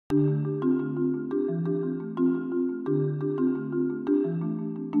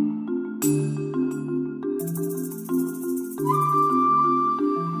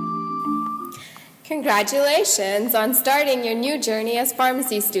on starting your new journey as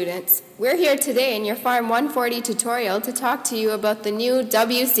pharmacy students. We're here today in your Pharm 140 tutorial to talk to you about the new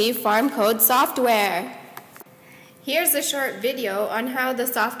WC-PharmaCODE software. Here's a short video on how the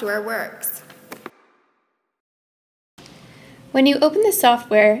software works. When you open the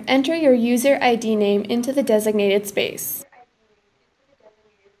software, enter your user ID name into the designated space.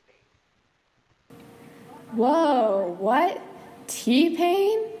 Whoa, what?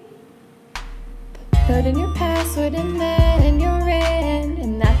 T-Pain? Put in your password and then you're in,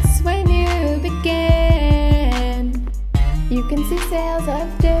 and that's when you begin. You can see sales of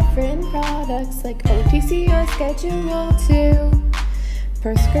different products like OTC or Schedule 2,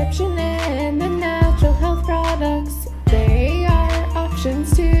 prescription and the natural health products, they are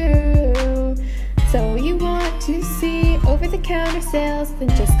options too. So you want to see over-the-counter sales, then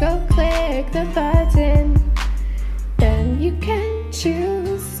just go click the button. Then you can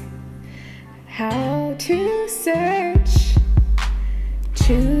choose how to search,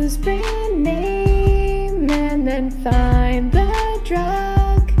 choose brand name, and then find the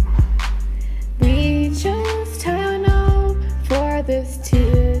drug. We chose Tylenol for this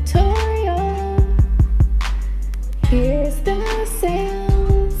tutorial. Here's the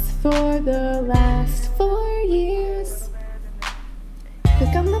sales for the last 4 years.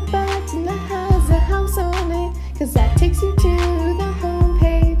 Click on the button that has a house on it, 'cause that takes you to the home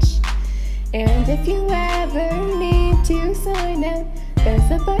page. And if you ever need to sign it,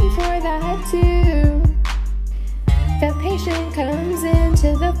 there's a button for that too. If a patient comes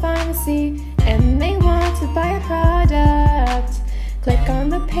into the pharmacy and they want to buy a product, click on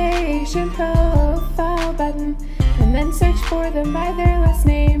the patient profile button and then search for them by their last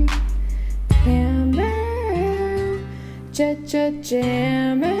name.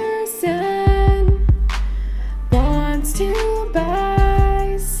 Jamerson wants to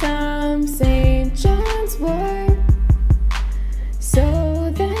buy some St. John's wort.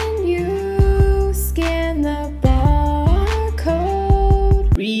 So then you scan the barcode.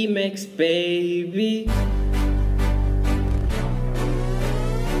 Remix, baby.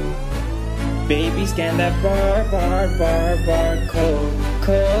 Baby, scan that barcode.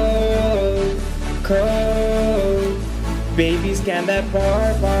 Code. Baby, scan that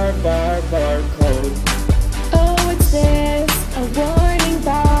barcode. Oh, what's this? A warning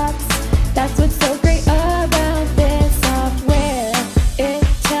box. That's what's so great about this software. It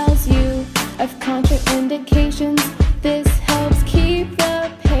tells you of contraindications. This helps keep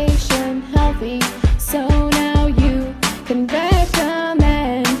the patient healthy. So now you can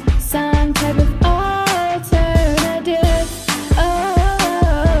recommend some type of alternative.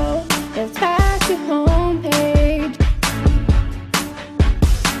 Oh, let's back to home page.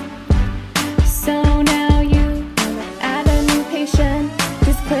 So now you wanna add a new patient.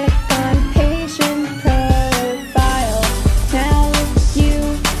 Just click on patient profile. Now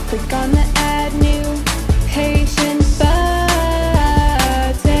you click on the add new patient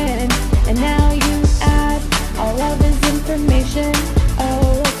button, and now you add all of his information.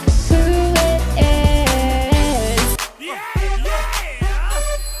 Oh, look who it is.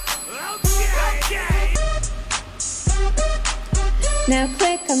 Now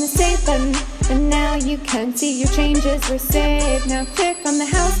click on the save button, and now you can see your changes were saved. Now click on the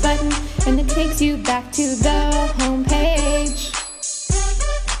house button, and it takes you back to the home page.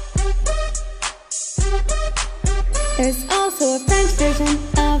 There's also a French version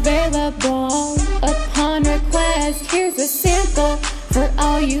available upon request. Here's a sample for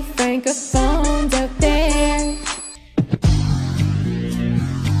all you